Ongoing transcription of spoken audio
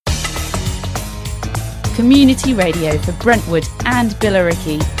community radio for Brentwood and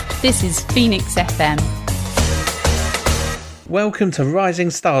Billericay. This is Phoenix FM. Welcome to Rising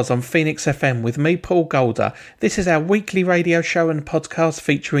Stars on Phoenix FM with me, Paul Golder. This is our weekly radio show and podcast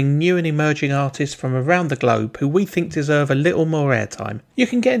featuring new and emerging artists from around the globe who we think deserve a little more airtime. You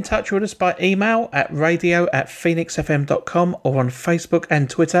can get in touch with us by email at radio@phoenixfm.com or on Facebook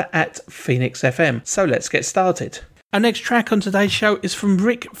and Twitter at PhoenixFM. So let's get started. Our next track on today's show is from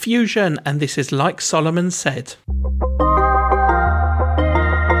Rick Fusion, and this is Like Solomon Said. When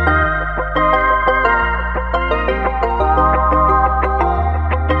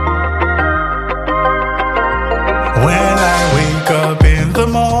I wake up in the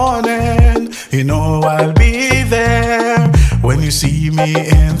morning, you know I'll be there. When you see me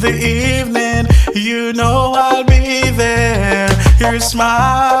in the evening, you know I'll be there. Your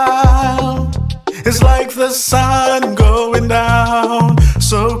smile is like the sun going down,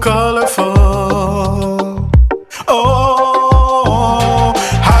 so colorful. Oh,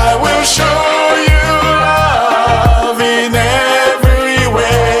 I will show you love in every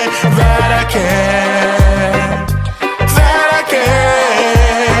way that I can.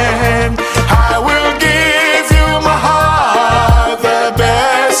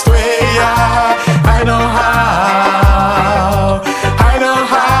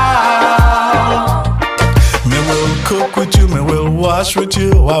 Wash with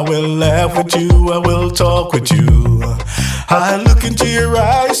you, I will laugh with you, I will talk with you. I look into your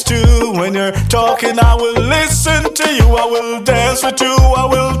eyes too. When you're talking, I will listen to you. I will dance with you, I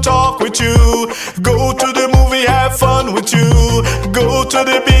will talk with you. Go to the movie, have fun with you. Go to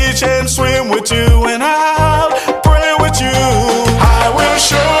the beach and swim with you. And I'll pray with you. I will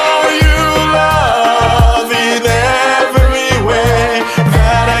show you love in every way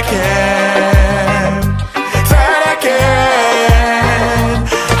that I can.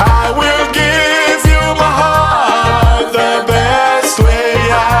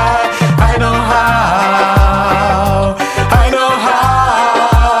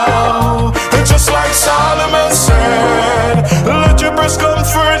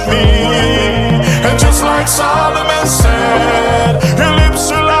 Like Solomon said, your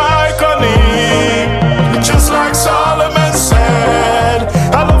lips are like honey. Just like Solomon said,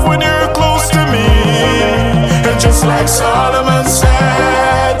 I love when you're close to me. And just like Solomon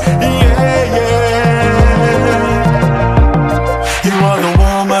said, yeah, yeah. You are the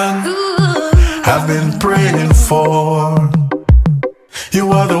woman I've been praying for.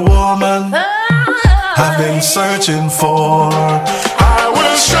 You are the woman I've been searching for. I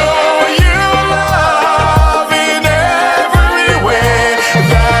will show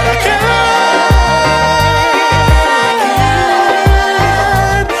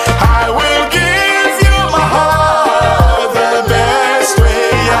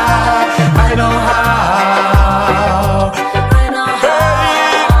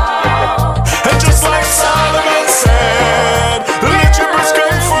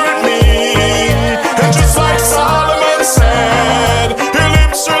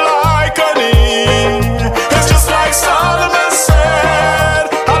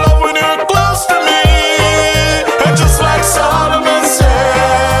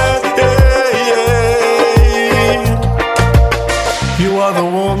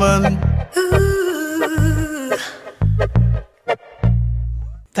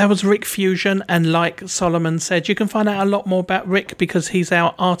That was Rick Fusion and Like Solomon Said. You can find out a lot more about Rick because he's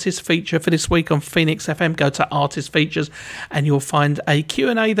our artist feature for this week on Phoenix FM. Go to Artist Features and you'll find a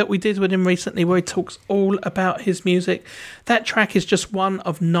Q&A that we did with him recently where he talks all about his music. That track is just one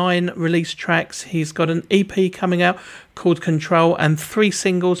of 9 released tracks. He's got an EP coming out called Control and 3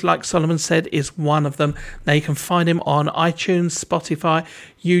 singles, Like Solomon Said, is one of them. Now you can find him on iTunes, Spotify,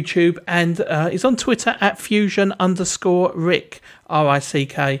 YouTube, and he's on Twitter at Fusion_Rick,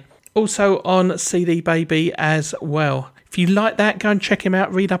 RICK. Also on CD Baby as well. If you like that, go and check him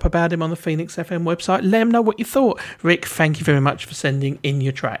out. Read up about him on the Phoenix FM website. Let him know what you thought. Rick, thank you very much for sending in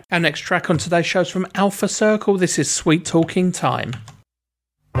your track. Our next track on today's show is from Alpha Circle. This is Sweet Talking Time.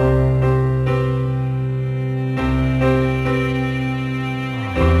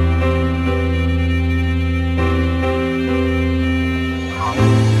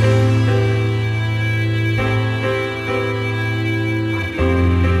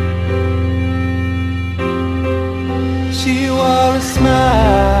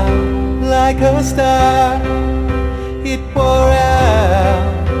 Smile like a star, it wore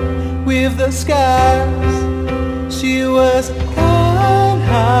out with the scars. She was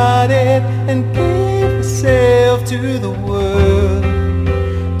kind-hearted and gave herself to the world,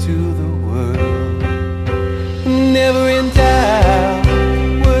 Never in doubt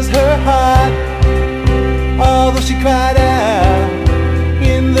was her heart,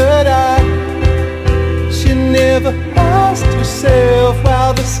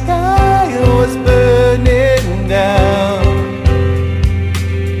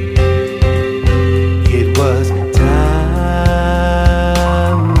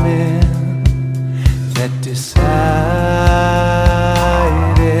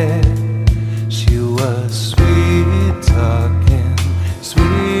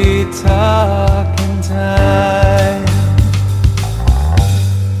 sweet talking time.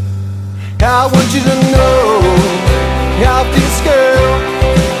 I want you to know how this girl,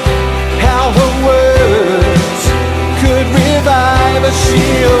 how her words could revive us.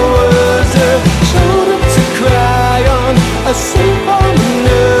 She was a shoulder to cry on, a sleep on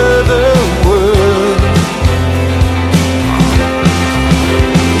another world.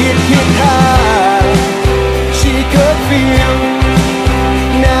 It hit high, she could feel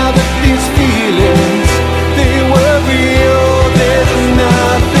now that these feelings, they were real. There's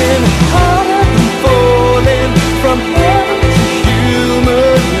nothing harder than falling from heaven to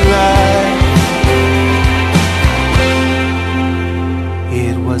human life.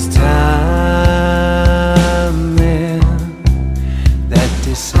 It was time then that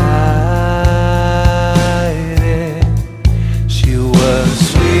decided. She was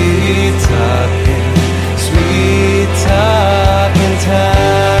sweet talking time.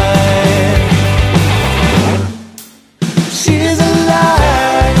 She's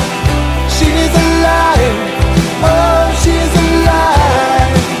alive, she's alive, oh she's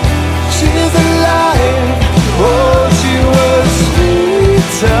alive, she's alive. Oh, she was sweet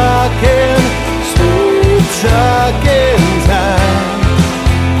talking time.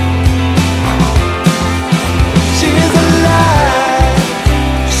 She's alive,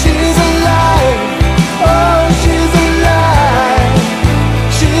 she's alive, oh she's alive,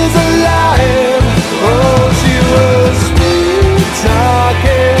 she's alive. Oh, she was sweet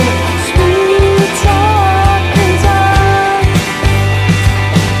talking time.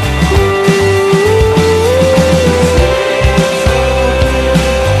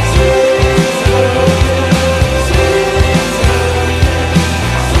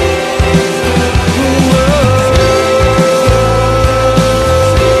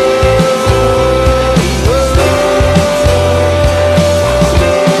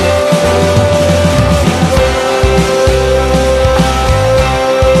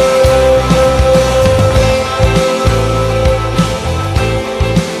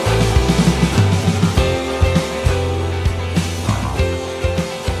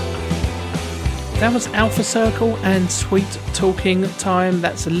 That was Alpha Circle and Sweet Talking Time.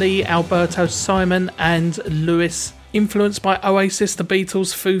 That's Lee, Alberto, Simon and Lewis. Influenced by Oasis, The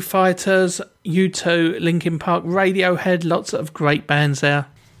Beatles, Foo Fighters, U2, Linkin Park, Radiohead, lots of great bands there.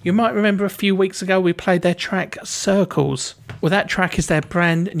 You might remember a few weeks ago we played their track Circles. Well, that track is their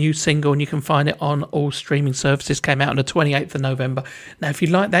brand new single and you can find it on all streaming services. Came out on the 28th of November. Now, if you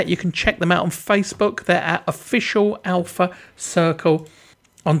like that, you can check them out on Facebook. They're at Official Alpha Circle.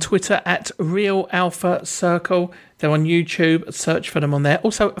 On Twitter at Real Alpha Circle. They're on YouTube. Search for them on there.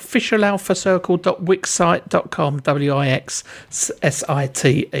 Also, officialalphacircle.wixsite.com.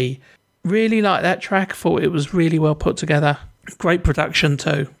 WIXSITE. Really like that track. Thought it was really well put together. Great production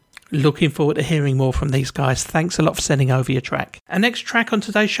too. Looking forward to hearing more from these guys. Thanks a lot for sending over your track. Our next track on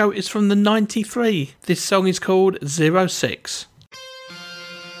today's show is from the 93. This song is called 06.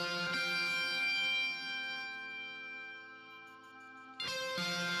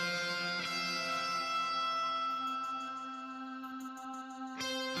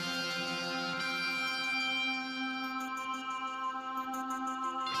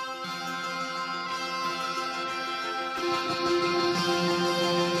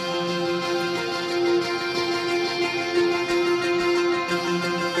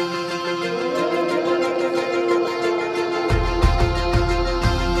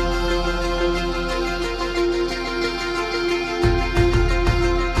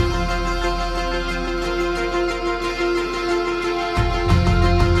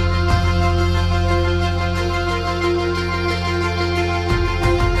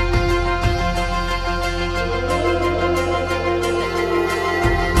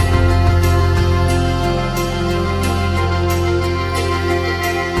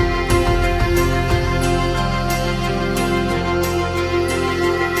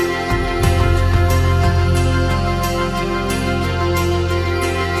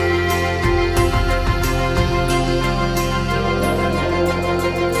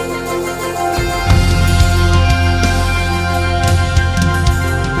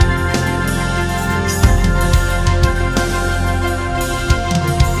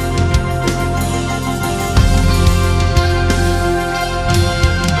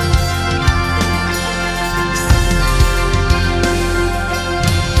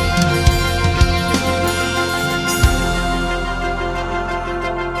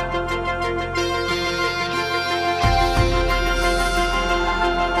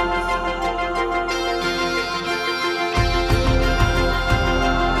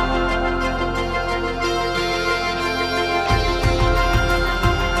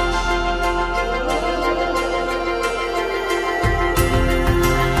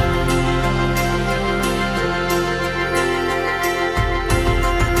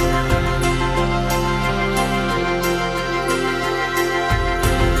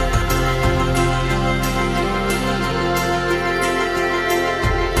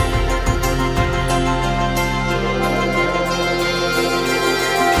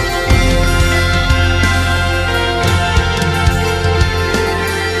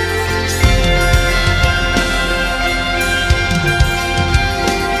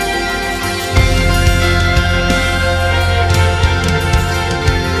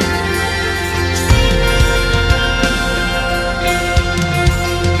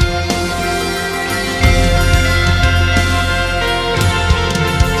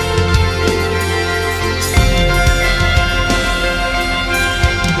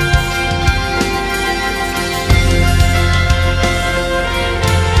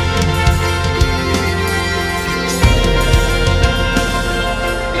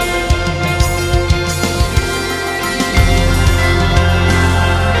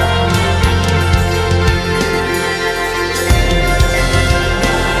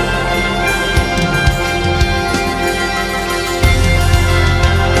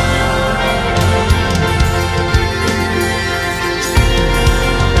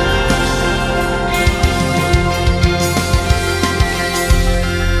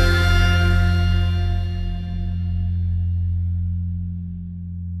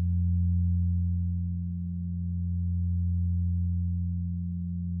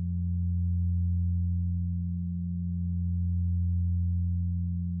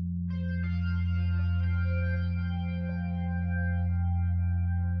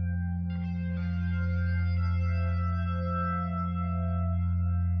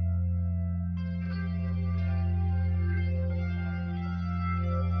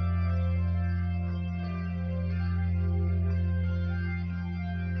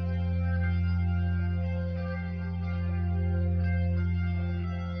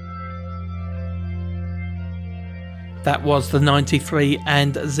 That was the 93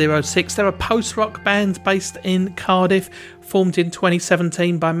 and 06. They're a post-rock band based in Cardiff, formed in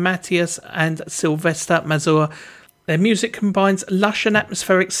 2017 by Matthias and Sylvester Mazur. Their music combines lush and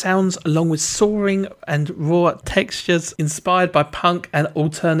atmospheric sounds along with soaring and raw textures inspired by punk and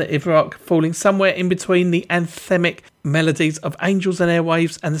alternative rock, falling somewhere in between the anthemic melodies of Angels and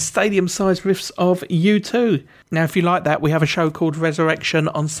Airwaves and the stadium-sized riffs of U2. Now, if you like that, we have a show called Resurrection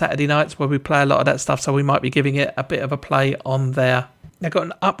on Saturday nights where we play a lot of that stuff, so we might be giving it a bit of a play on there. They've got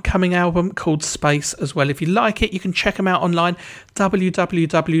an upcoming album called Space as well. If you like it, you can check them out online,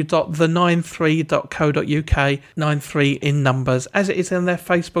 www.the93.co.uk, 93 in numbers, as it is on their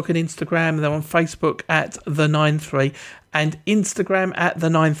Facebook and Instagram. They're on Facebook at the93 and Instagram at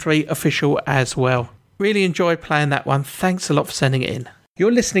the93official as well. Really enjoyed playing that one. Thanks a lot for sending it in.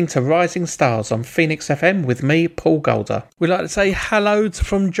 You're listening to Rising Stars on Phoenix FM with me, Paul Golder. We'd like to say hello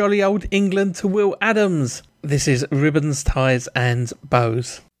from jolly old England to Will Adams. This is Ribbons, Ties and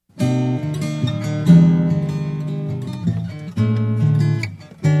Bows.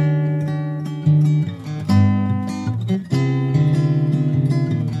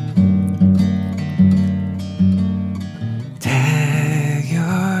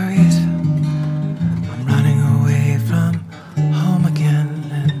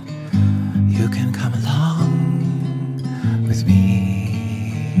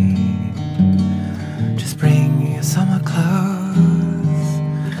 Summer clothes,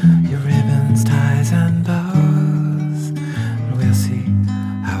 your ribbons, ties and bows, and we'll see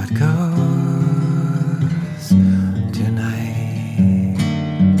how it goes tonight.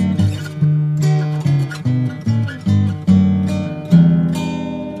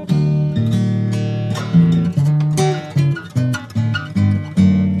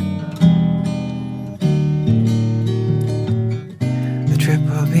 The trip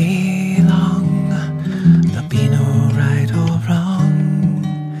will be long. There'll be no right or wrong.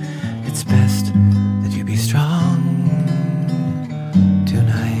 It's best that you be strong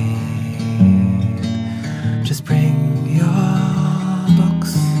tonight. Just bring your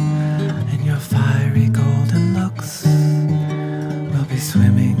books and your fiery golden looks. We'll be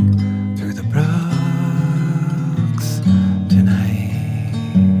swimming through the brooks tonight.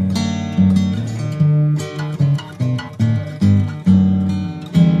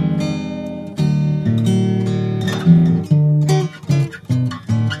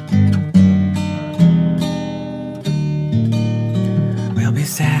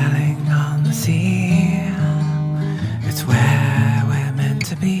 Sailing on the sea, it's where we're meant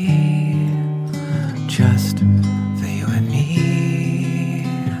to be, just for you and me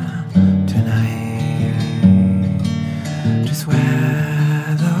tonight. Just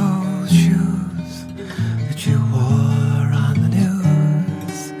wear those shoes that you wore on the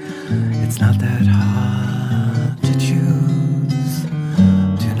news. It's not that hard to choose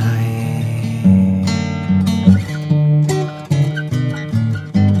tonight.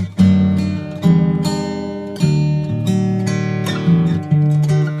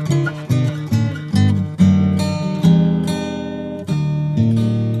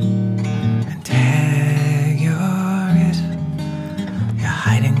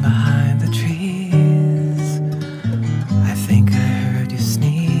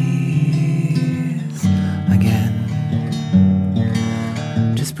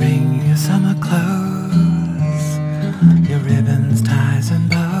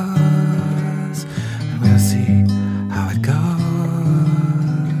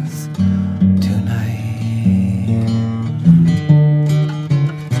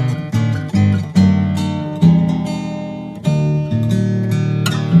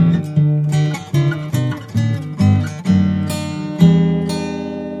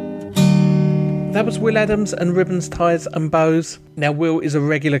 That was Will Adams and Ribbons, Ties and Bows. Now, Will is a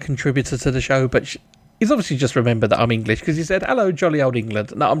regular contributor to the show, but he's obviously just remembered that I'm English because he said, hello, jolly old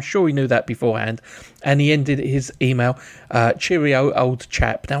England. Now, I'm sure he knew that beforehand. And he ended his email, cheerio, old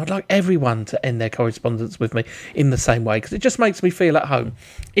chap. Now, I'd like everyone to end their correspondence with me in the same way because it just makes me feel at home.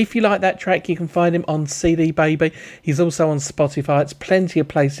 If you like that track, you can find him on CD Baby. He's also on Spotify. It's plenty of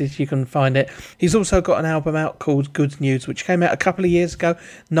places you can find it. He's also got an album out called Good News, which came out a couple of years ago.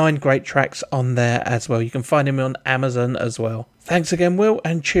 9 great tracks on there as well. You can find him on Amazon as well. Thanks again, Will,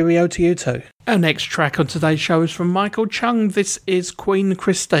 and cheerio to you too. Our next track on today's show is from Michael Chung. This is Queen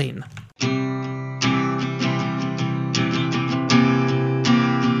Christine.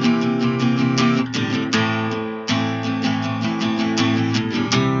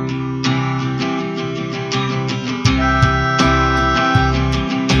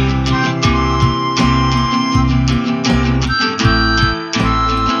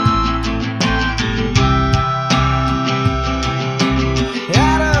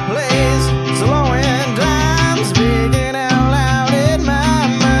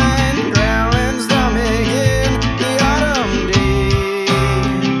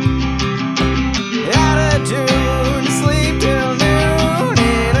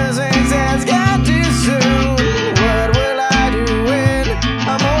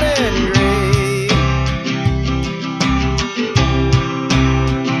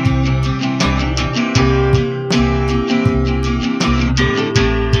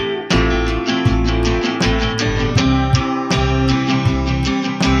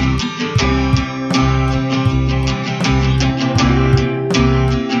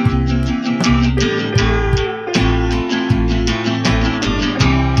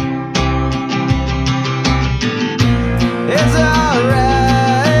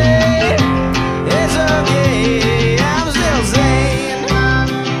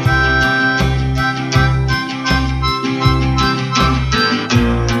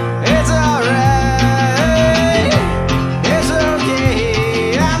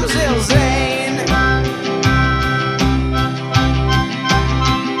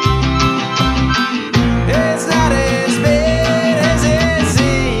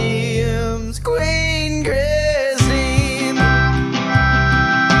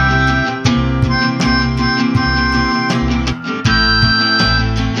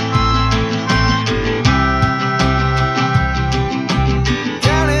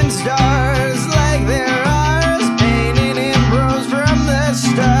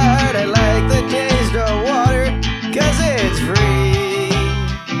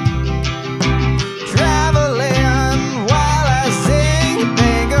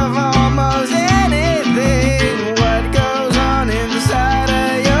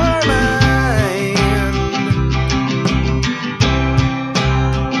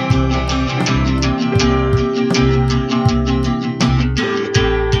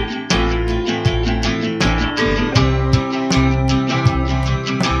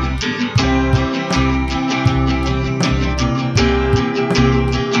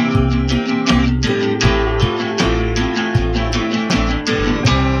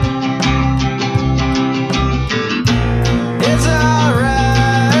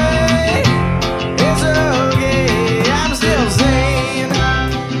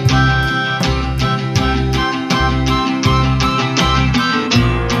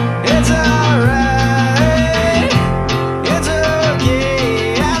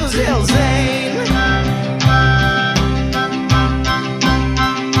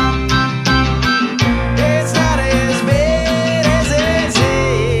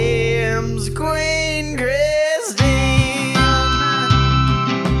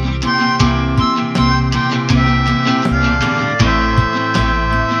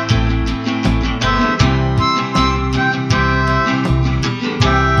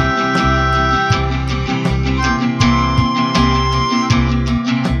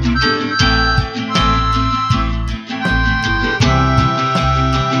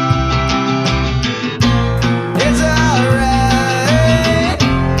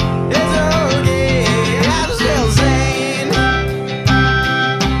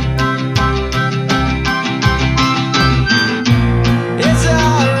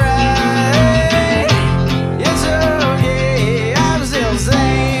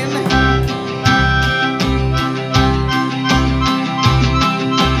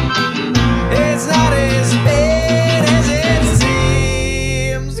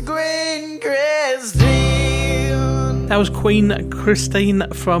 was Queen Christine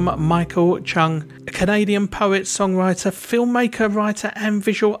from Michael Chung, a Canadian poet, songwriter, filmmaker, writer and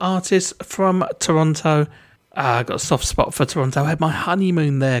visual artist from Toronto. I got a soft spot for Toronto. I had my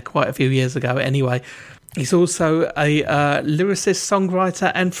honeymoon there quite a few years ago anyway. He's also a lyricist,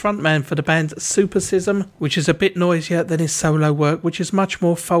 songwriter and frontman for the band Supersism, which is a bit noisier than his solo work, which is much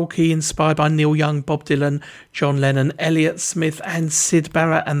more folky, inspired by Neil Young, Bob Dylan, John Lennon, Elliott Smith and Syd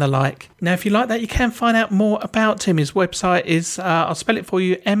Barrett and the like. Now, if you like that, you can find out more about him. His website is, I'll spell it for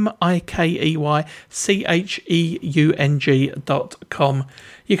you, MIKEYCHEUNG.com.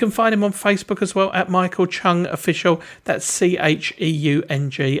 You can find him on Facebook as well at Michael Chung Official, that's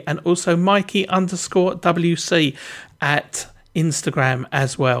CHEUNG, and also Mikey_WC at Instagram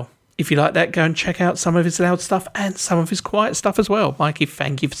as well. If you like that, go and check out some of his loud stuff and some of his quiet stuff as well. Mikey,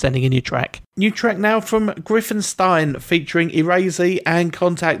 thank you for sending in your track. New track now from Griffin Stein featuring Erazy and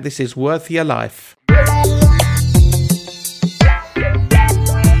Contact. This is Worth Your Life.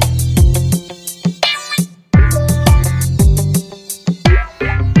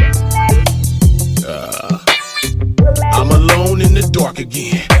 Dark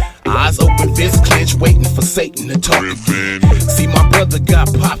again, eyes open, fist clenched, waiting for Satan to talk again. See, my brother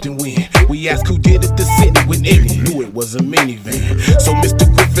got popped and when we asked who did it, the city went empty, knew it was a minivan. So Mr.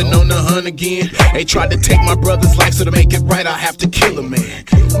 Griffin on the hunt again. They tried to take my brother's life, so to make it right, I have to kill a man.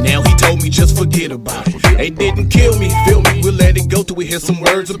 Now he told me just forget about it. They didn't kill me, feel me, we'll let it go till we hear some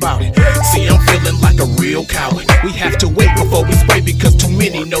words about it. See, I'm feeling like a real coward. We have to wait before we spray because too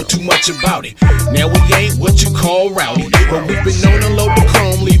many know too much about it. Now we ain't what you call rowdy, but we've been known to load the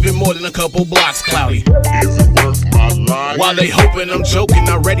chrome, leaving more than a couple blocks cloudy. Is it worth my life? While they hoping I'm joking,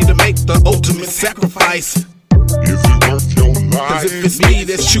 I'm ready to make the ultimate sacrifice. Is it worth your life? Cause if it's me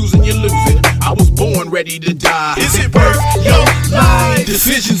that's choosing, you're losing. I was born ready to die. Is it worth your life?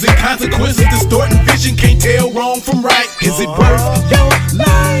 Decisions and consequences distorting vision, can't tell wrong from right. Is it worth your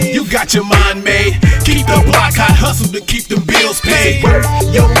life? You got your mind made. Keep the block hot, hustle to keep them bills paid. Is it worth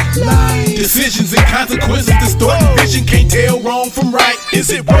your life? Decisions and consequences distorting vision, can't tell wrong from right. Is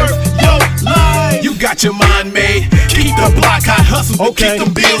it worth your life? You got your mind made. Keep the block hot, hustle to keep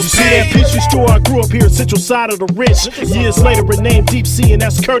them bills paid. See that picture store? I grew up here, central side of the rich. Years later, renamed Deep Sea, and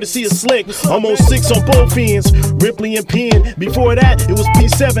that's courtesy of Slick. I'm on 6 on both ends, Ripley and Penn. Before that, it was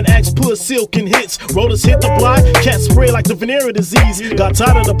P7, Axe, Puss, Silk, and Hits. Rollers hit the block, cats spray like the venereal disease. Got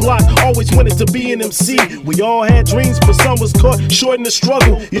tired of the block, always wanted to be an MC. We all had dreams, but some was caught short in the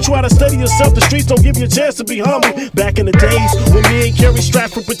struggle. You try to study yourself, the streets don't give you a chance to be humble. Back in the days, when we ain't carry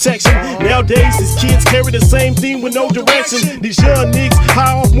strap for protection. Nowadays, these kids carry the same thing with no direction. These young niggas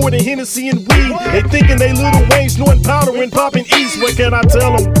high off more than Hennessy and weed. They thinking they Little Wayne snorting powder and popping East. What can I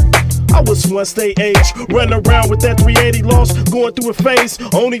tell them? I was once they age, running around with that 380 loss, going through a phase.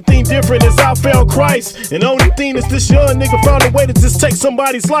 Only thing different is I found Christ, and only thing is this young nigga found a way to just take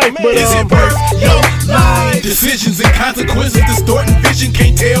somebody's life. But is it worth your life? Decisions and consequences distorting vision,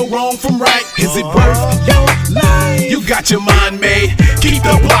 can't tell wrong from right. Is it worth your life? You got your mind made. Keep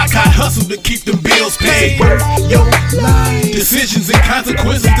the block hot, hustle to keep them bills paid. Is it worth your life? Decisions and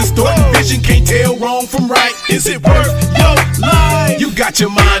consequences distorting vision, can't tell wrong from right. Is it worth your life? You got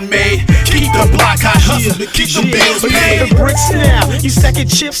your mind made. Keep the block hot, hustle to keep the bills paid. The bricks now, you stacking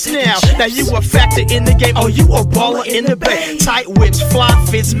chips now. Now you a factor in the game, oh you a baller in the bay. Tight whips, fly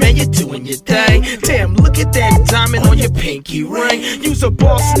fits, man you doing your thing. Damn, look at that diamond on your pinky ring. You's a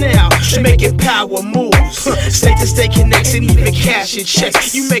boss now, making power moves. State to state connects and even cash and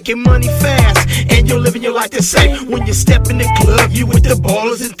checks. You making money fast, and you're living your life the same. When you step in the club, you with the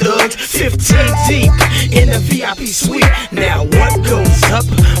ballers and thugs. 15 deep in the VIP suite. Now what goes up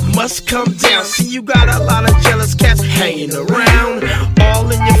must come down. See, you got a lot of jealous cats hanging around,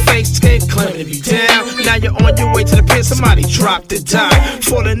 all in your face, can't claim to be down. Now you're on your way to the pen, somebody dropped the dime.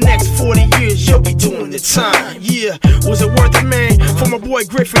 For the next 40 years, you'll be doing the time. Yeah, was it worth it, man? For my boy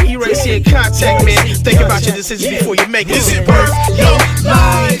Griffin, Erazy and Contact, man. Think about your decisions before you make it. Is it worth your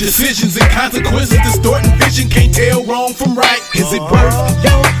life? Decisions and consequences distorting vision, can't tell wrong from right. Is it worth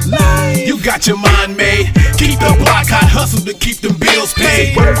your life? You got your mind made. Keep the block hot, hustle to keep them bills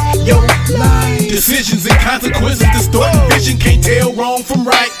paid. Is it worth your life? Decisions and consequences distorting vision, can't tell wrong from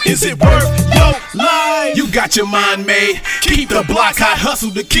right. Is it worth your life? You got your mind made. Keep the block hot,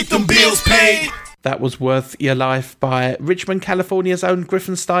 hustle to keep them bills paid. That was Worth Your Life by Richmond, California's own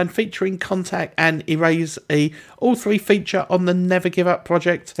Griffin Stein, featuring Contact and Erazy. All three feature on the Never Give Up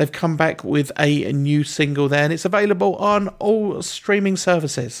project. They've come back with a new single there, and it's available on all streaming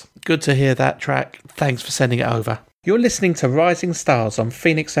services. Good to hear that track. Thanks for sending it over. You're listening to Rising Stars on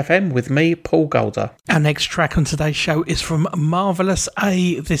Phoenix FM with me, Paul Golder. Our next track on today's show is from Marvelous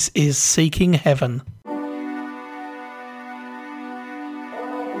A. This is Seeking Heaven.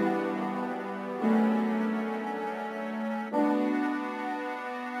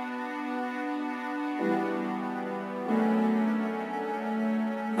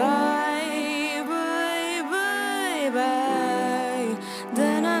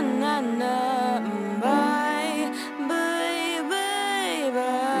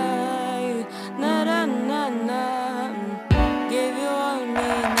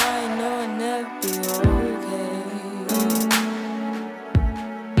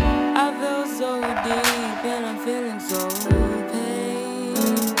 so deep and I'm feeling so pain.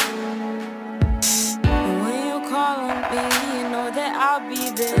 And when you call on me, you know that I'll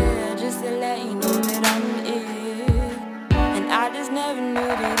be there just to let you know that I'm it. And I just never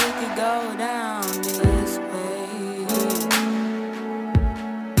knew that it could go down this way.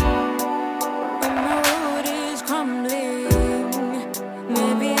 When my road is crumbling,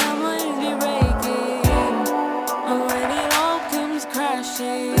 maybe I must be breaking. And when it all comes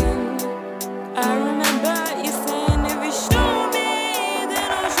crashing, I remember you saying, if you show me, then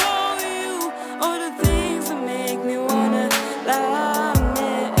I'll show you all the things that make me wanna love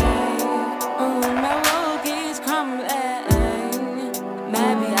me. And when my world is crumbling,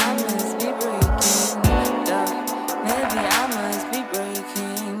 maybe I must be breaking, yeah. Maybe I must be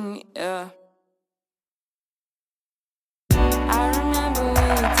breaking, yeah. I remember when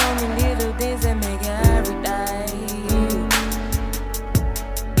you told me little things that make it every day.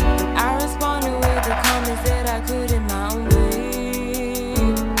 And I responded with the comments that I could in my own way.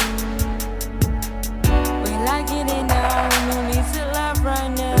 Well, I get it now, no need to laugh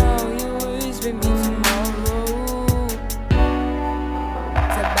right now. You words with me tomorrow.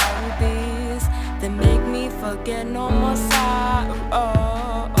 It's about this that make me forget no more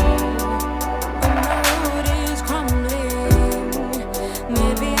sorrow. When my road is crumbling,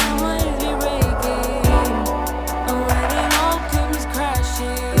 maybe I must be breaking. And when it all comes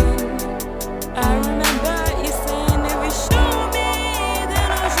crashing, I remember you saying, if you show me, then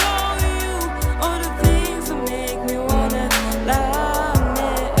I'll show you all the things that make me wanna love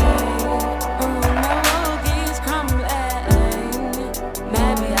me. And when my world is crumbling,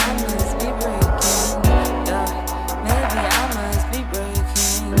 maybe I must be breaking, yeah. Maybe I must be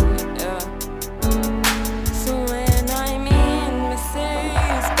breaking, yeah. So when I'm in my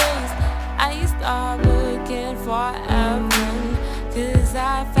safe space, I start looking for heaven, 'cause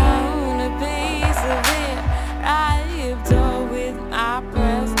I found a piece of it right up with my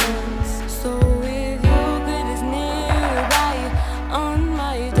presence. So with your goodness nearby on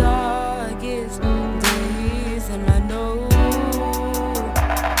my darkest days, and I know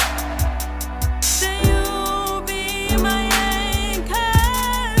that you'll be my anchor.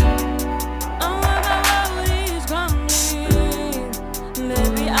 And when my world is crumbling,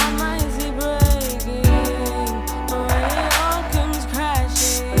 maybe I might be breaking. And when it all comes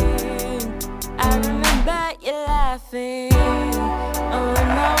crashing, I remember you laughing. And when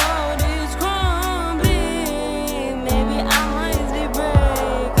my world is crumbling, maybe I might be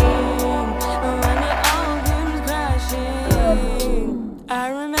breaking. And when it all comes crashing, I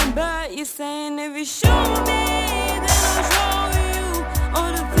remember you saying, if you show me, then I'll show you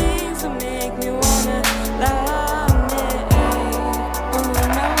all the things that make me wanna love me. And when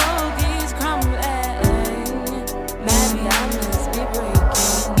my world is crumbling, maybe I must be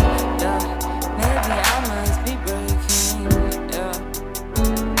breaking, yeah. Maybe I must be breaking, yeah.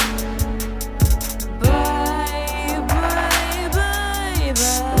 Bye, bye, bye,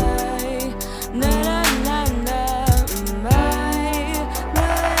 bye. Na na na na. Bye,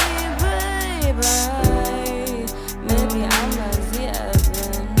 bye, bye, bye. Maybe I must be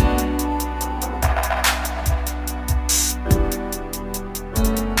heaven.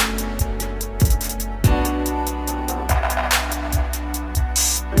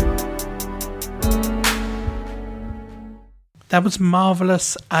 That was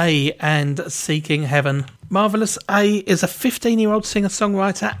Marvelous A and Seeking Heaven. Marvelous A is a 15-year-old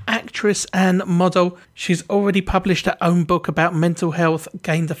singer-songwriter, actress and model. She's already published her own book about mental health,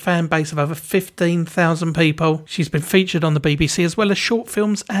 gained a fan base of over 15,000 people. She's been featured on the BBC as well as short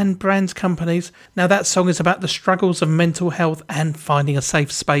films and brand companies. Now that song is about the struggles of mental health and finding a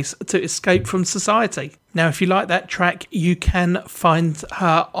safe space to escape from society. Now, if you like that track, you can find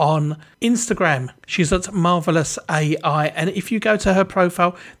her on Instagram. She's at Marvelous AI, and if you go to her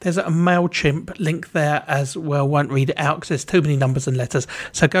profile, there's a MailChimp link there as well. Won't read it out because there's too many numbers and letters.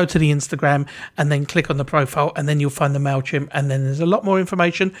 So go to the Instagram and then click on the profile, and then you'll find the MailChimp, and then there's a lot more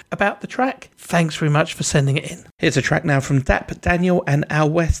information about the track. Thanks very much for sending it in. Here's a track now from Dap, Daniel and Al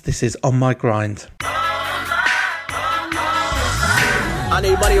West. This is On My Grind. I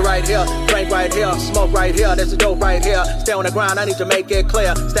need money right here, drink right here, smoke right here, there's a dope right here. Stay on the grind, I need to make it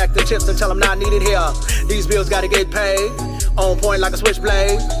clear. Stack the chips until I'm not needed here. These bills gotta get paid, on point like a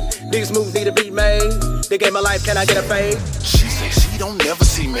switchblade. These moves need to be made. They gave my life, can I get a fade? She say she don't never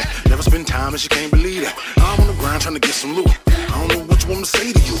see me, never spend time and she can't believe it. I'm on the grind trying to get some loot. I don't know what you want me to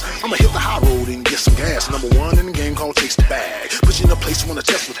say to you. I'ma hit the high road and get some gas. Number one in the game called chase the bag. Put you in a place you wanna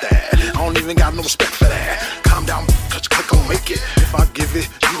test with that. I don't even got no respect for that. Calm down, cause you gon' make it. If I give it,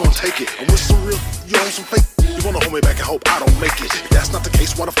 you gon' take it. And with some real, you own some fake. You wanna hold me back and hope I don't make it. If that's not the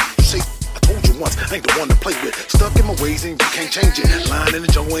case, why the fuck you say? I told once, I ain't the one to play with. Stuck in my ways and you can't change it. Lying in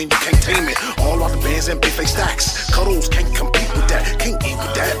the jungle and you can't tame it. All out the bands and big face stacks. Cuddles can't compete with that. Can't eat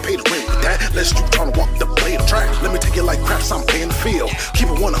with that. Pay the rent with that. Let's you trying to walk the blade of track. Let me take it like craps, I'm paying the feel.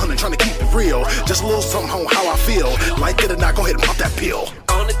 Keep it 100, trying to keep it real. Just a little something on how I feel. Like it or not, go ahead and pop that pill.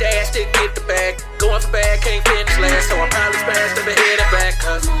 On the dash to get the bag. Going for bad, can't finish last. So I probably spashed up ahead and back.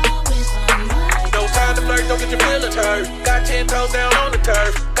 Cause no time to flirt, don't get your feelings hurt. Got 10 toes down on the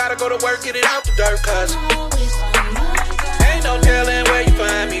turf. Gotta go to work, get it out the dirt. Cause ain't no telling where you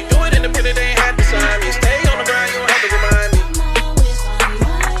find me. Do it independent, ain't have to sign me. Stay on the grind, you don't have to remind me.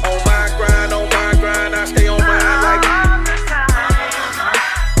 On my grind, I stay on mine like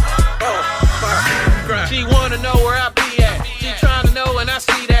she wanna know where I be at. She tryna know and I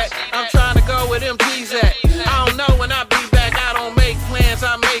see that. I'm trying to go where them G's at. I don't know when I be back. I don't make plans,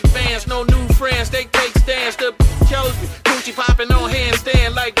 I make fans. No new friends, they take stands. The chose me. Coochie popping on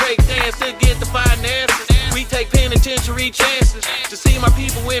handstand like break dance to get the finances. We take penitentiary chances to see my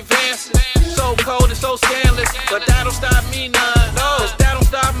people advancing. So cold and so scandalous, but that don't stop me none. No, that don't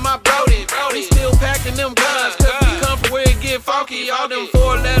stop my Brody. Brody still packing them guns. Cause we come from where it get funky. All them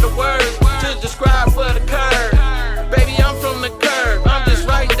 4-letter words to describe for the curve. Baby, I'm from the curb. I'm just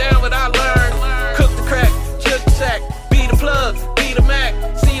writing down what I learned. Cook the crack, shook the sack, be the plug, be the Mac,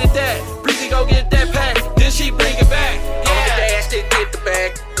 see the dad. Breezy go get that pack, then she bring it back. Yeah. On the dash to get the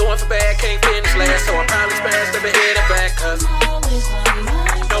bag. Going for bad, can't finish last. So I probably spashed up ahead and back. Cause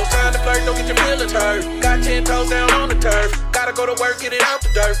no time to flirt, don't get your feelings hurt. Got 10 toes down on the turf. Gotta go to work, get it out the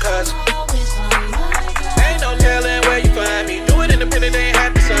dirt. Cause ain't no telling where you find me. Do it independent, ain't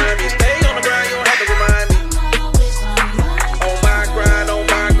have to sign me. Stay on the grind, you don't have to remind me. On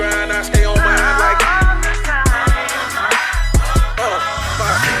my grind, I stay on mine like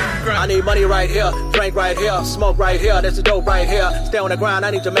I need money right here, drink right here, smoke right here, there's the dope right here. Stay on the grind,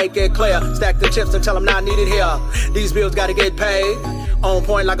 I need to make it clear. Stack the chips and tell them not needed here. These bills gotta get paid, on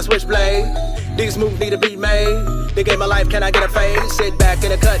point like a switchblade. These moves need to be made. They gave my life, can I get a fade? Sit back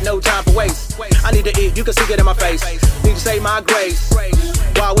in a cut, no time for waste. I need to eat, you can see it in my face. Need to say my grace.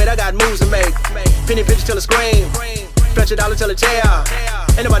 While wait, I got moves to make. Penny bitch till it scream. Stretch $1 till it tear.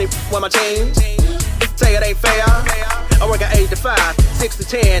 Ain't nobody with my team. Say it ain't fair. I work at 8 to 5, 6 to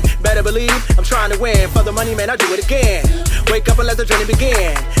 10. Better believe I'm trying to win. For the money, man, I'll do it again. Wake up and let the journey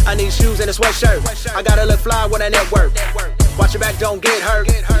begin. I need shoes and a sweatshirt. I gotta look fly when I network. Watch your back, don't get hurt.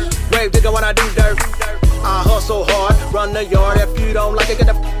 Grave digger when I do dirt. I hustle hard, run the yard. If you don't like it, get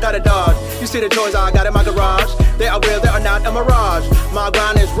the f*** out of Dodge. You see the toys I got in my garage. They are real, they are not a mirage. My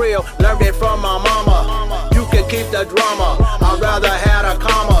grind is real, learned it from my mama. You can keep the drama, I'd rather have the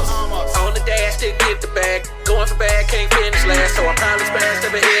commas. On the dash to get the bag. Going for bad, can't finish last. So I probably spashed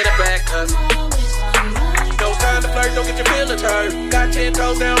up ahead and back. Cause no time to flirt, don't get your feelings hurt. Got 10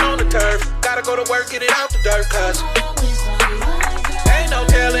 toes down on the turf. Gotta go to work, get it out the dirt. Cause ain't no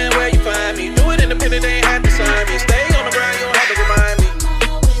telling where you find me. Do it independent, ain't have to sign me. Stay on the grind, you don't have to remind me.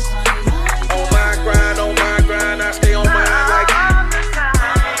 On my grind, I stay on mine like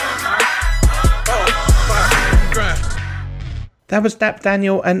That was Dap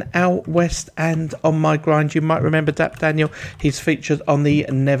Daniel and Out West and On My Grind. You might remember Dap Daniel. He's featured on the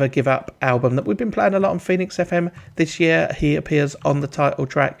Never Give Up album that we've been playing a lot on Phoenix FM this year. He appears on the title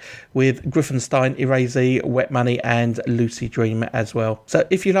track with Griffenstein, Erazy, Wet Money and Lucy Dream as well. So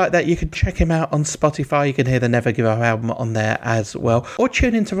if you like that, you can check him out on Spotify. You can hear the Never Give Up album on there as well. Or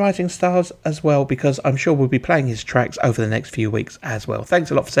tune into Rising Stars as well, because I'm sure we'll be playing his tracks over the next few weeks as well. Thanks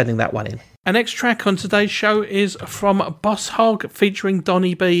a lot for sending that one in. Our next track on today's show is from Boss Hog featuring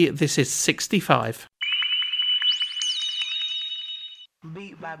Donny B. This is 65.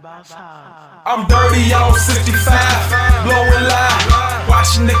 Beat by Boss Hog. I'm dirty on 65, blowing loud,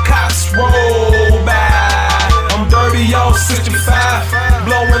 watching the cops roll by. I'm dirty on 65,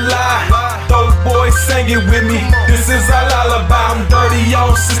 blowing loud, those boys singing with me. This is our lullaby. I'm dirty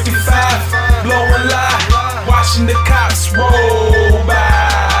on 65, blowing loud, watching the cops roll by.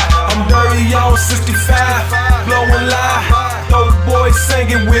 I'm dirty on 65, blowing loud, those boys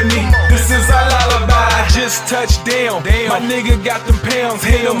singing with me. This is our lullaby. Just touched down, my nigga got them pounds.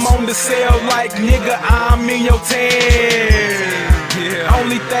 Hit him on the cell like nigga, I'm in your town.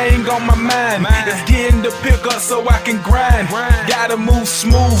 Only thing on my mind is getting the pickup so I can grind. Gotta move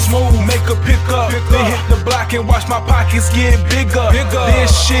smooth, make a pickup. Then hit the block and watch my pockets get bigger.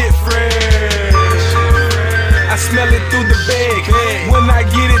 This shit fresh, I smell it through the bag. When I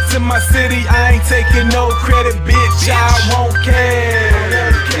get it to my city, I ain't taking no credit, bitch, I won't care.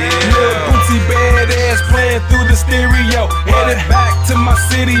 Little booty badass playing through the stereo. Headed back to my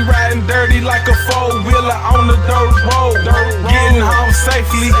city, riding dirty like a four-wheeler on the dirt road. Getting home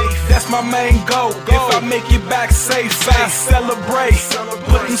safely, that's that's my main goal. If I make it back safe, I celebrate.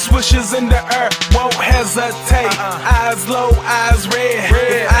 Putting swishers in the air, won't hesitate. Eyes low, eyes red.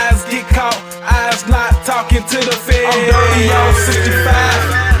 If eyes get caught, eyes not talking to the feds. I'm dirty on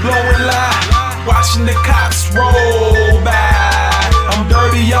 65, blowing live, watching the cops roll by. I'm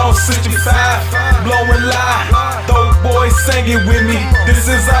dirty on 65, blowing live. Those boys singing with me, this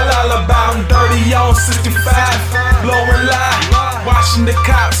is our lullaby. I'm dirty on 65, blowing live, watching the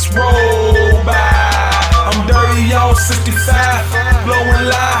cops roll by. I'm dirty on 65, blowing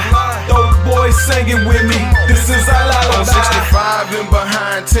live. Those boys singing with me, this is our lullaby. I'm 65 and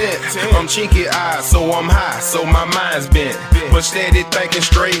behind 10. I'm chinky eyed, so I'm high, so my mind's bent. But steady thinking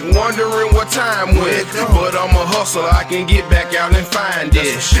straight, wondering what time went. But I'm a hustler, I can get back out and find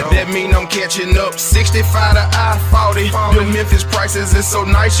it. That mean I'm catching up, 65 to I-40. The Memphis prices is so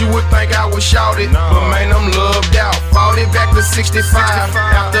nice, you would think I would shout it. But man, I'm loved out, 40 back to 65.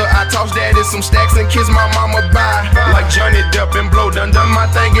 After I toss daddy some stacks and kiss my mama bye. Like Johnny Depp and Blow, done my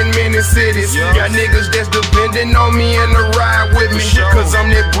thing in many cities. Got niggas that's depending on me and to ride with me. Cause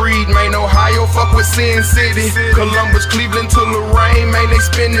I'm that breed, man. Ohio, fuck with Sin City. Columbus, Cleveland to Lorraine, man, they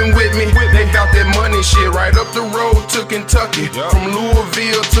spending with me. They bout that money shit right up the road to Kentucky. From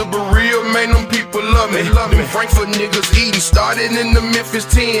Louisville to Berea, man, them people love me. Them Frankfurt niggas eating, started in the Memphis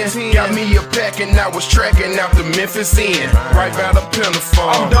 10. Got me a pack and I was tracking out the Memphis Inn. Right by the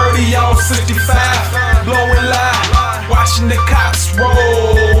Pinafore. I'm dirty on 65, blowing live, watching the cops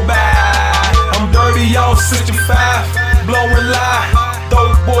roll by. I'm dirty on 65, blowing live.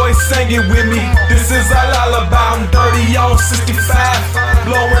 Those boys singing with me, this is our lullaby. I'm dirty on 65,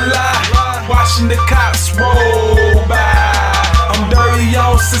 blowing live, watching the cops roll by. I'm dirty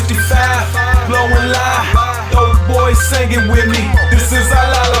on 65, blowing live. Those boys singing with me, this is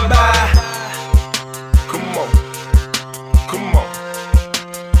our lullaby. Come on, come on,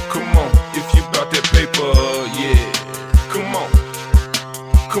 come on. If you bout that paper, yeah. Come on,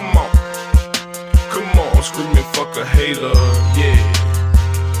 come on, come on. I'm screaming fuck a hater, yeah.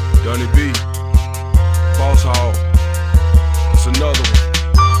 Donnie B, Boss Hog, it's another one.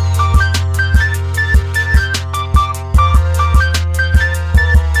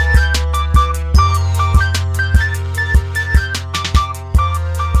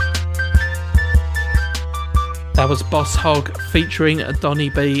 That was Boss Hog featuring Donnie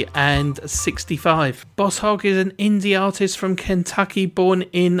B and 65. Boss Hog is an indie artist from Kentucky born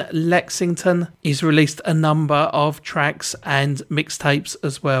in Lexington. He's released a number of tracks and mixtapes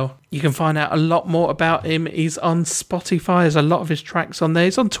as well. You can find out a lot more about him. He's on Spotify. There's a lot of his tracks on there.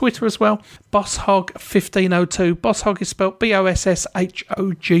 He's on Twitter as well. Boss Hog 1502. Boss Hog is spelled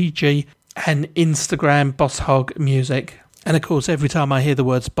BOSSHOGG. And Instagram Boss Hog Music. And of course, every time I hear the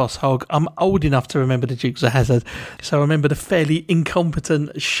words Boss Hog, I'm old enough to remember the Dukes of Hazzard. So I remember the fairly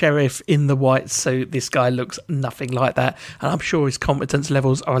incompetent sheriff in the white suit. This guy looks nothing like that. And I'm sure his competence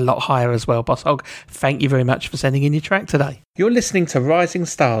levels are a lot higher as well. Boss Hog, thank you very much for sending in your track today. You're listening to Rising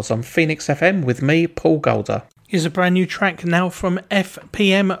Stars on Phoenix FM with me, Paul Golder. Here's a brand new track now from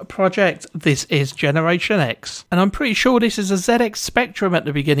FPM Project. This is Generation X. And I'm pretty sure this is a ZX Spectrum at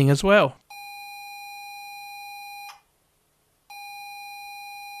the beginning as well.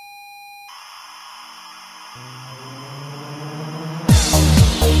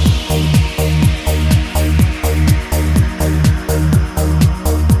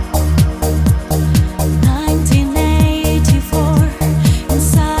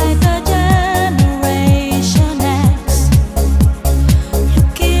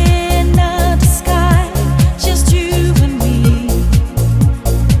 Just you and me.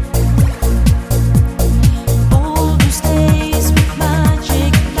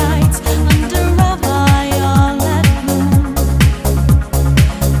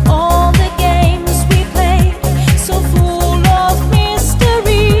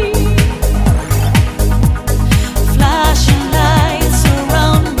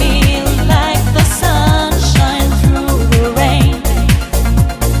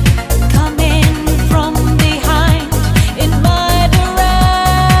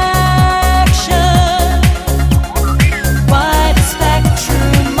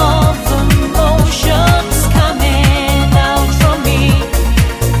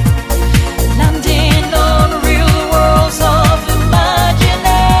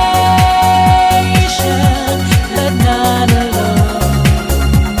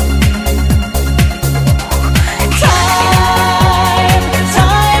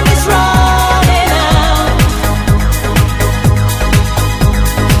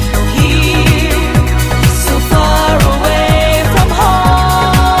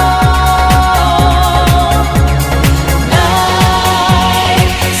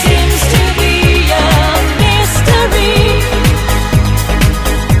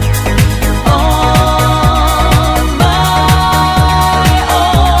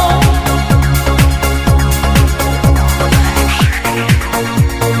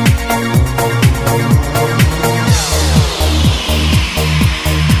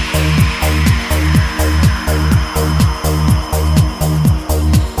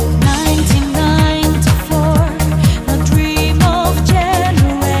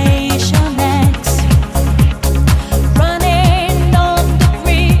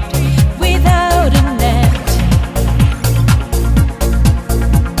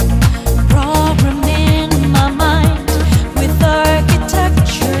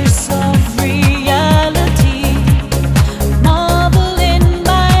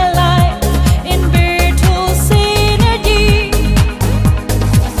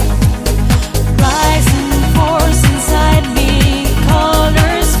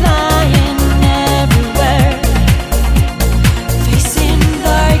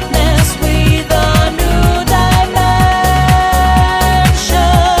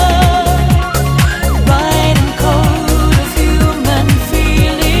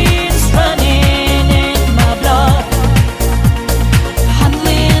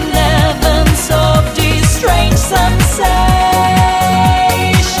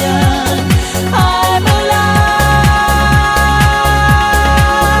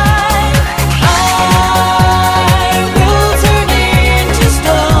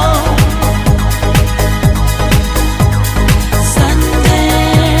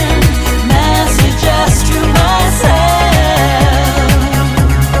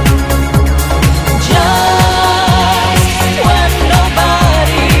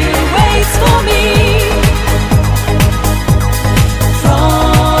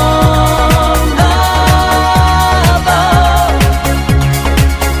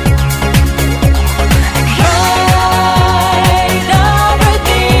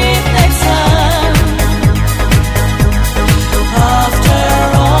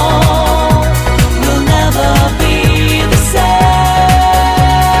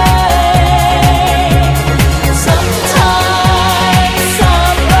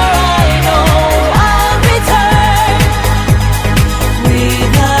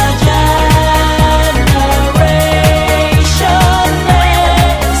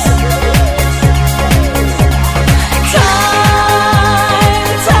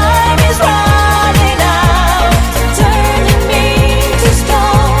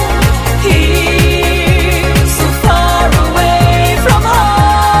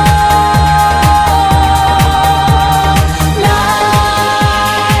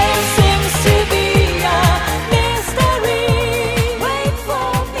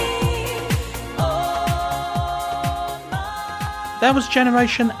 That was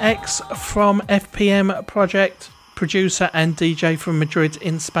Generation X from FPM Project, producer and DJ from Madrid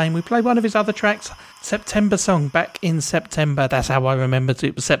in Spain. We played one of his other tracks, September Song, back in September. That's how I remembered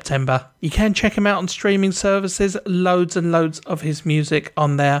it was September. You can check him out on streaming services. Loads and loads of his music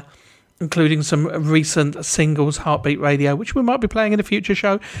on there, including some recent singles, Heartbeat Radio, which we might be playing in a future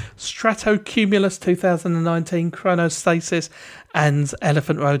show, Stratocumulus 2019, Chronostasis, and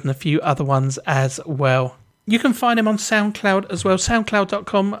Elephant Road, and a few other ones as well. You can find him on SoundCloud as well,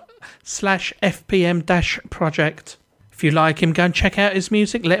 soundcloud.com/FPM-project. If you like him, go and check out his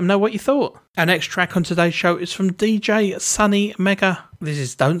music, let him know what you thought. Our next track on today's show is from DJ Sunny Mega. This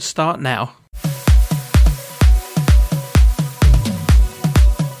is Don't Start Now.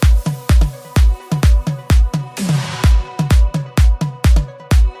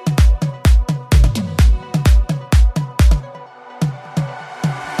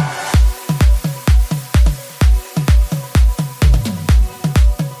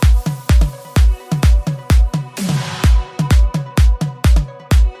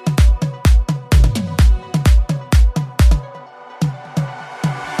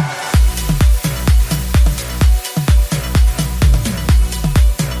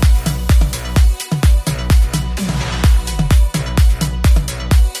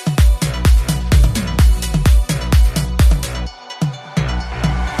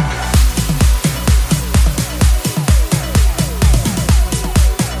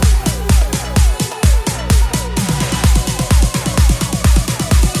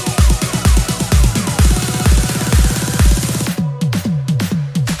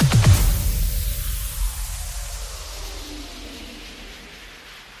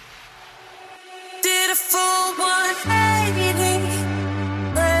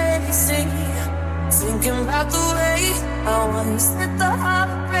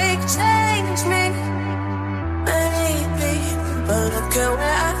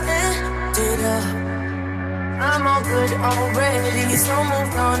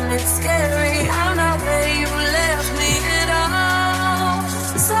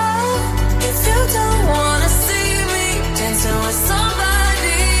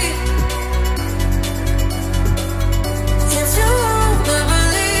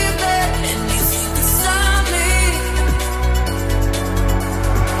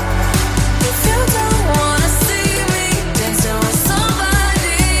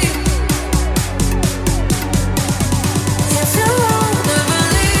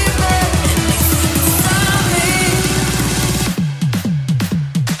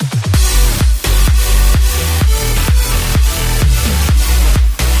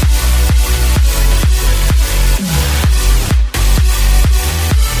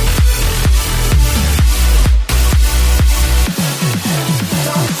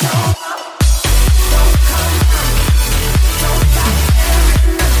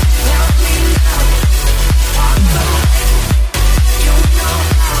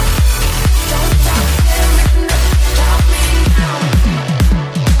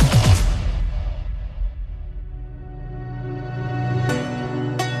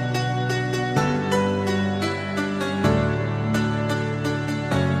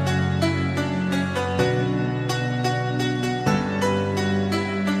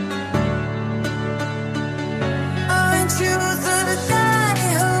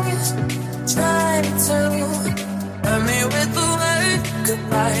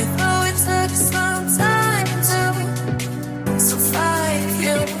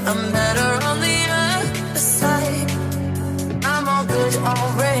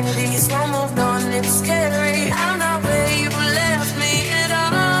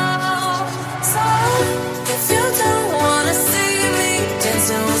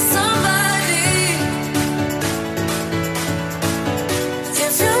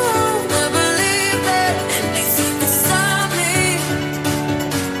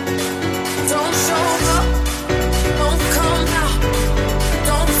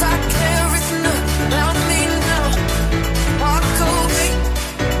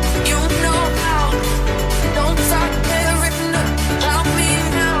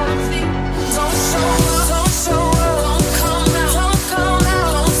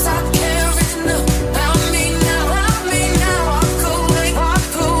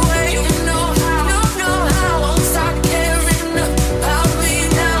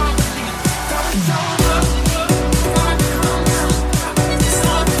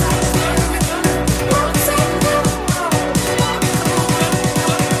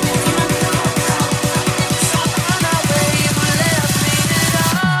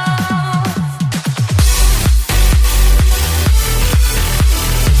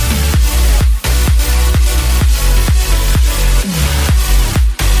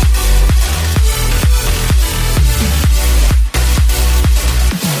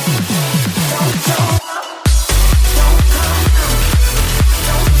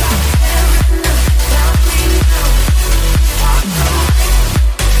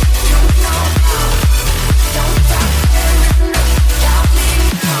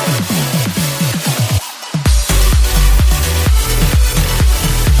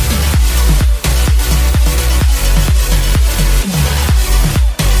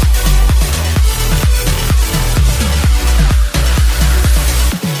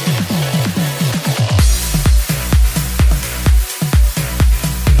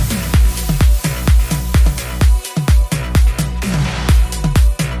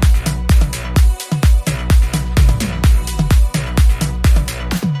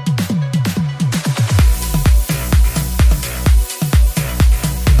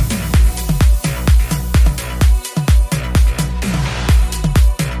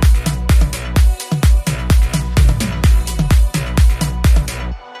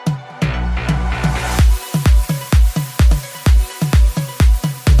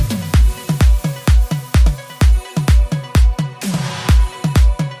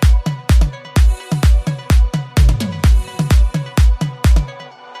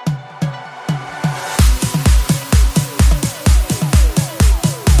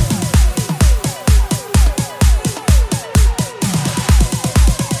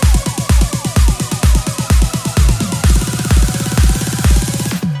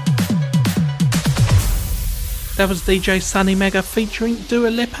 That was DJ Sunny Mega featuring Dua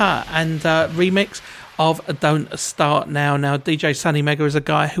Lipa and remix of Don't Start Now. Now, DJ Sunny Mega is a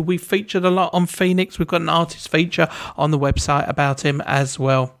guy who we featured a lot on Phoenix. We've got an artist feature on the website about him as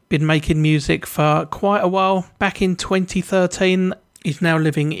well. Been making music for quite a while. Back in 2013, he's now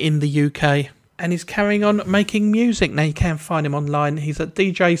living in the UK and he's carrying on making music. Now, you can find him online. He's at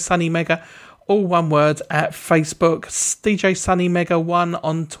DJ Sunny Mega, all one word, at Facebook, DJ Sunny Mega 1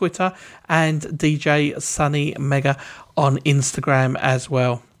 on Twitter, and DJ Sunny Mega on Instagram as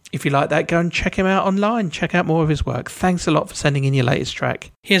well. If you like that, go and check him out online. Check out more of his work. Thanks a lot for sending in your latest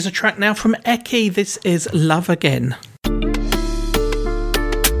track. Here's a track now from Eki. This is Love Again.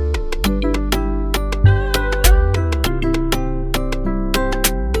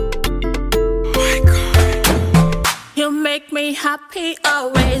 You make me happy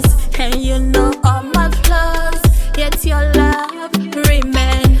always, and you know all my flaws, yet your love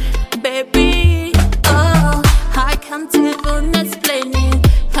remain, baby. Oh, I can't even explain it.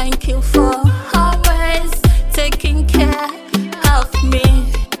 Thank you for always taking care of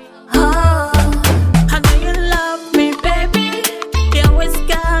me. Oh, I know you love me, baby. You always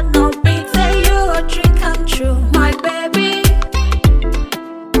got no beat, say you a dream come true, my baby.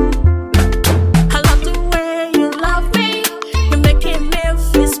 I love the way you love me. You're making me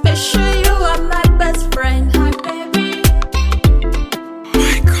feel special. You are my best friend, my baby.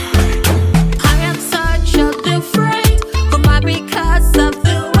 My God, I am such a different woman because of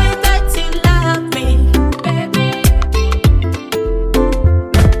the way that you love me, baby.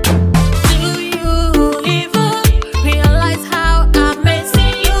 Do you even realize how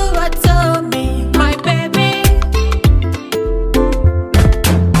amazing you are to me, my baby?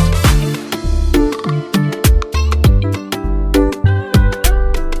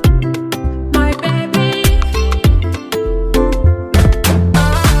 My baby.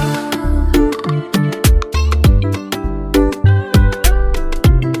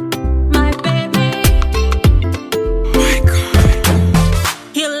 My baby.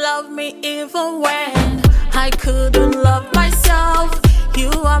 You love me even when I couldn't love myself. You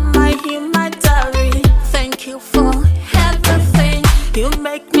are my humanitarian. Thank you for everything. You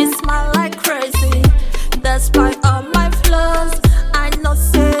make me smile like crazy. Despite all my flaws, I know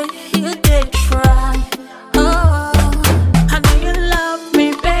say you did try. Oh, I know you love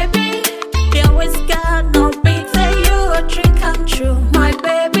me, baby. You always got no beat, say you a dream come true, my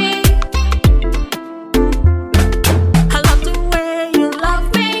baby. I love the way you love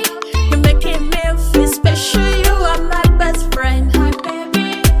me. You're making me feel special. You are my best friend, my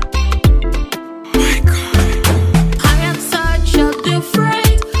baby. My God, I am such a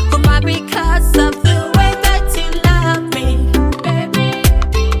different woman because of the way that you love me, baby.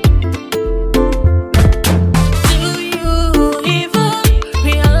 Do you even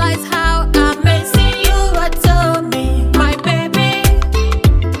realize how amazing you are to me, my baby?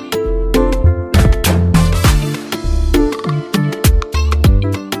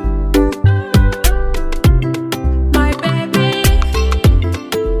 My baby.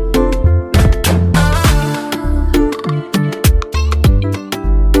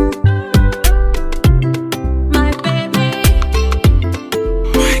 My baby.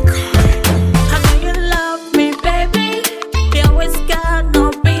 My God, I know you love me, baby. You always got no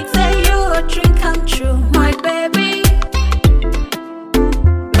beat, say you a dream come true, my baby.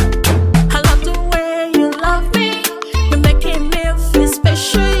 I love the way you love me. You're making me feel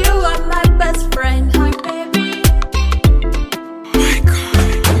special. You are my best friend, my baby. My God.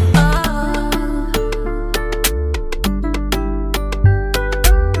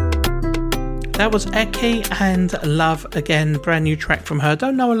 That was Eki and Love Again, brand new track from her.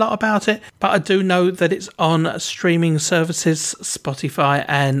 Don't know a lot about it, but I do know that it's on streaming services, Spotify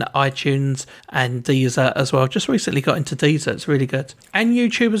and iTunes and Deezer as well. Just recently got into Deezer, it's really good. And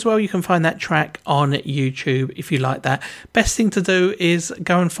YouTube as well, you can find that track on YouTube if you like that. Best thing to do is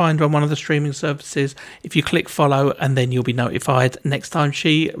go and find her on one of the streaming services. If you click follow, and then you'll be notified next time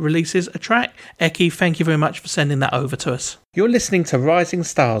she releases a track. Eki, thank you very much for sending that over to us. You're listening to Rising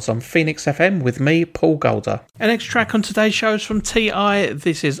Stars on Phoenix FM with me, Paul Golder. Our next track on today's show is from T.I.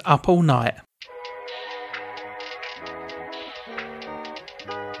 This is Up All Night.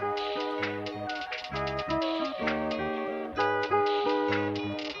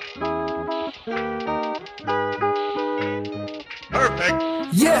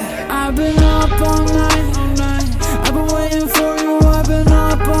 Yeah, I've been up all night, I've been waiting for you, I've been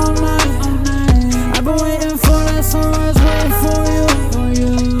up all night, I've been waiting for that sunrise, waiting for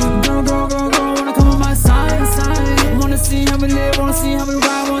you. Girl, wanna come on my side. Wanna see how we live, wanna see how we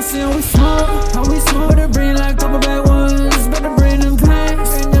ride, wanna see how we smoke. Better bring like couple bad ones, better bring them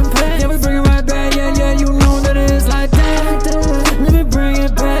packs. Yeah, we bring it right back, yeah, you know that it's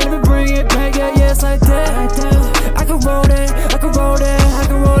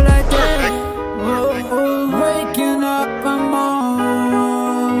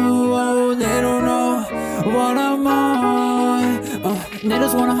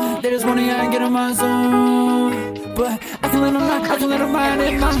just wanna yeah, get in my zone. But I can let them ride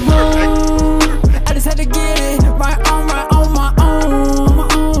in my home. I just had to get it right on my own.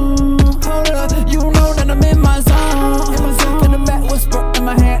 Hold up, you know that I'm in my zone. In the back was broke in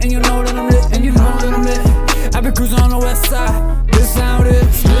my hand, and you know that I'm lit, I've been cruising on the west side. This how it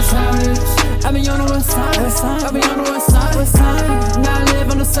is. I've been on the west side. I've been on the west side. Now I live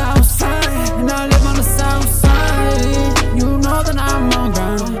on the south side. Now I live on the south side. You know that I'm on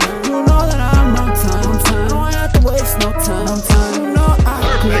ground. You know that I'm on time. Don't have to waste no time. You know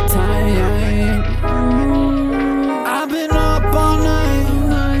I quit time. I've been up all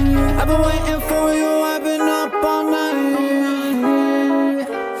night. I've been waiting for you. I've been up all night.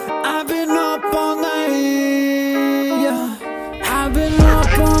 I've been up all night. Yeah. I've been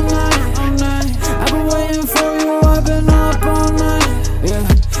up all night. I've been waiting for you. I've been up all night. Yeah.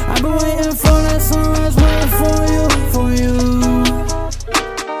 I've been waiting for that sunrise. Waiting for you.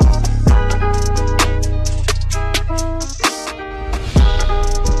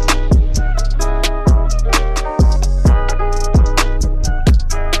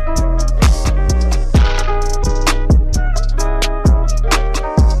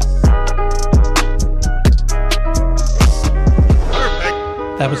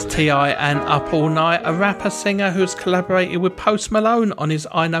 That was T.I. and Up All Night, a rapper-singer who's collaborated with Post Malone on his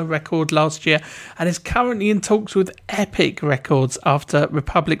I Know record last year and is currently in talks with Epic Records after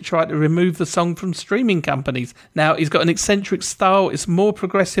Republic tried to remove the song from streaming companies. Now, he's got an eccentric style, it's more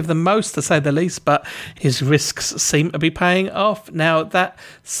progressive than most to say the least, but his risks seem to be paying off. Now, that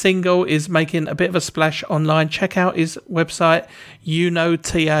single is making a bit of a splash online. Check out his website,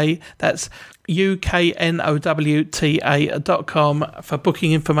 UKNOWTA, that's UKNOWTA.com for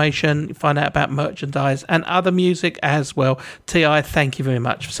booking information, find out about merchandise and other music as well. T.I., thank you very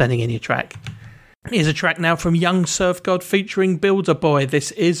much for sending in your track. Here's a track now from Young Surf God featuring Builder Boy.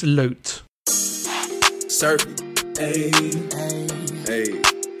 This is Loot. Surfing,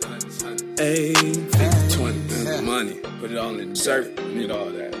 ayy, 50, 20, money, put it all in the surf, need all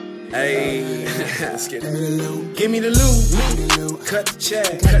that. Ayy, let's get it. Give me the loot, cut the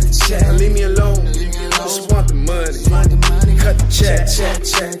check, leave me alone. Just want the money, cut the check,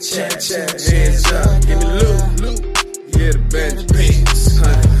 hands up. Give me the loot, yeah, the bench,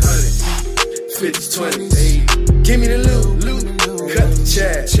 100, 50s, 20s. Give me the loot, cut the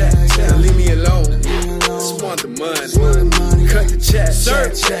check, leave me alone. Just want the money, cut the check,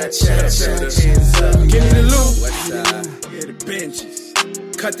 hands up. Give me the loot, yeah, the benches.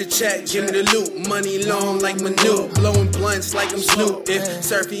 Cut the check, give me the loot. Money long like Manu, blowing blunts like I'm Snoop. If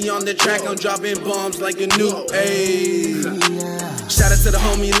Surfy on the track, I'm dropping bombs like a nuke. Ayy. Shout out to the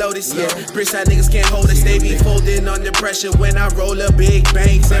homie Lotus, yeah. Brickside niggas can't hold us, they be folding under pressure when I roll up big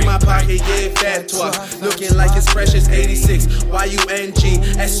banks in my pocket, yeah, fat toi. Looking like it's fresh as 86. YUNG,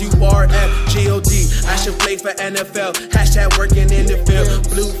 SURF, GOD. I should play for NFL. Hashtag working in the field.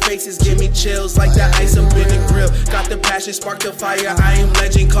 Blue faces give me chills like that ice up in the grill. Got the passion, spark the fire. I am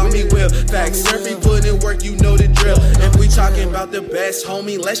legend, call me Will. Facts, Surfy put in work, you know the drill. If we talking about the best,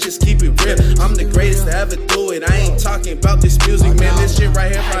 homie, let's just keep it real. I'm the greatest to ever do it. I ain't talking about this music, man. This shit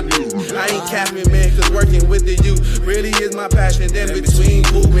right here, I do. I ain't capping, man, cause working with the youth really is my passion. Then between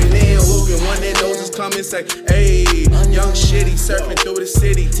hooping and hooping, one that knows is coming, say, hey, young shitty, surfing through the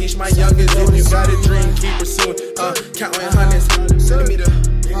city. Teach my youngest, if you got a dream, keep pursuing. Counting hundreds, give me the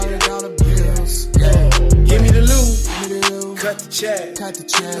bills. Give me the loot, cut the check,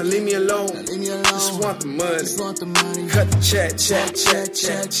 leave me alone. Just want the money, cut the check,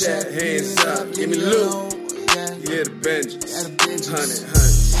 hands up. Give me the loot. Yeah, the Benjis,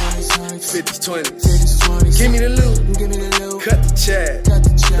 100, 50s, 20s. Give me the loot, cut the check,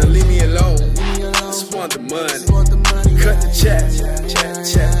 now leave me alone. Just want the money, cut the check.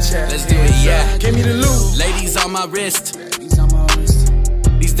 Let's do it, yeah. Give me the loot. Ladies on my wrist,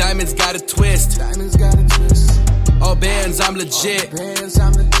 these diamonds got a twist. All bands, I'm legit.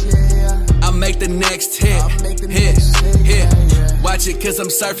 I'll make the next hit. Watch it, cause I'm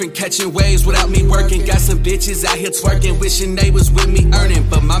surfing, catching waves without me working. Got some bitches out here twerking, wishing they was with me earning.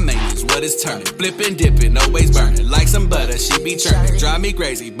 But my main is what is turning. Flipping, dipping, always burning. Like some butter, she be churning. Drive me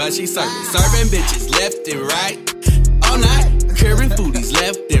crazy, but she serving. Serving bitches left and right. All night, curving foodies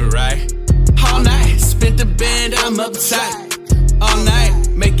left and right. All night, spent the band, I'm uptight. All night,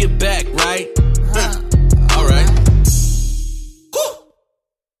 make it back, right? Alright.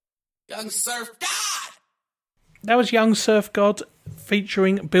 Young Surf God! That was Young Surf God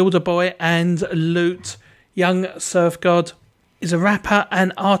featuring Builder Boy and Loot. Young Surf God is a rapper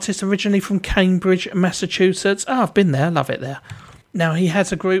and artist originally from Cambridge, Massachusetts. Oh, I've been there. Love it there. Now, he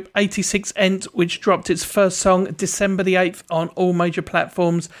has a group, 86 Ent, which dropped its first song December the 8th on all major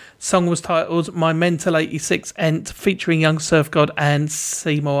platforms. Song was titled My Mental 86 Ent, featuring Young Surf God and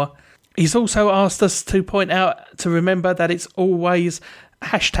Seymour. He's also asked us to point out to remember that it's always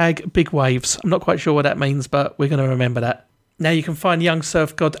hashtag big waves. I'm not quite sure what that means, but we're going to remember that. Now you can find Young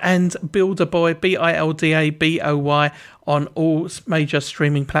Surf God and Builder Boy, Bildaboy, on all major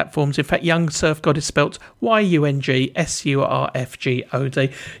streaming platforms. In fact, Young Surf God is spelt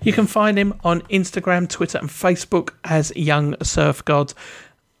YUNGSURFGOD. You can find him on Instagram, Twitter and Facebook as Young Surf God.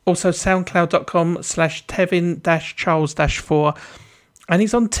 Also soundcloud.com/Tevin-Charles-4. And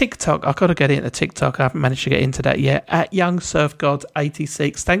he's on TikTok. I've got to get into TikTok. I haven't managed to get into that yet. At Young Surf God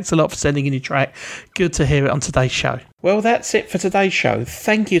 86. Thanks a lot for sending in your track. Good to hear it on today's show. Well, that's it for today's show.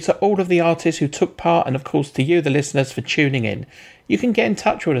 Thank you to all of the artists who took part, and of course to you, the listeners, for tuning in. You can get in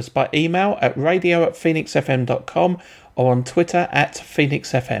touch with us by email at radio@phoenixfm.com or on Twitter at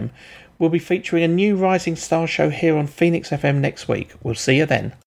PhoenixFM. We'll be featuring a new Rising Star show here on Phoenix FM next week. We'll see you then.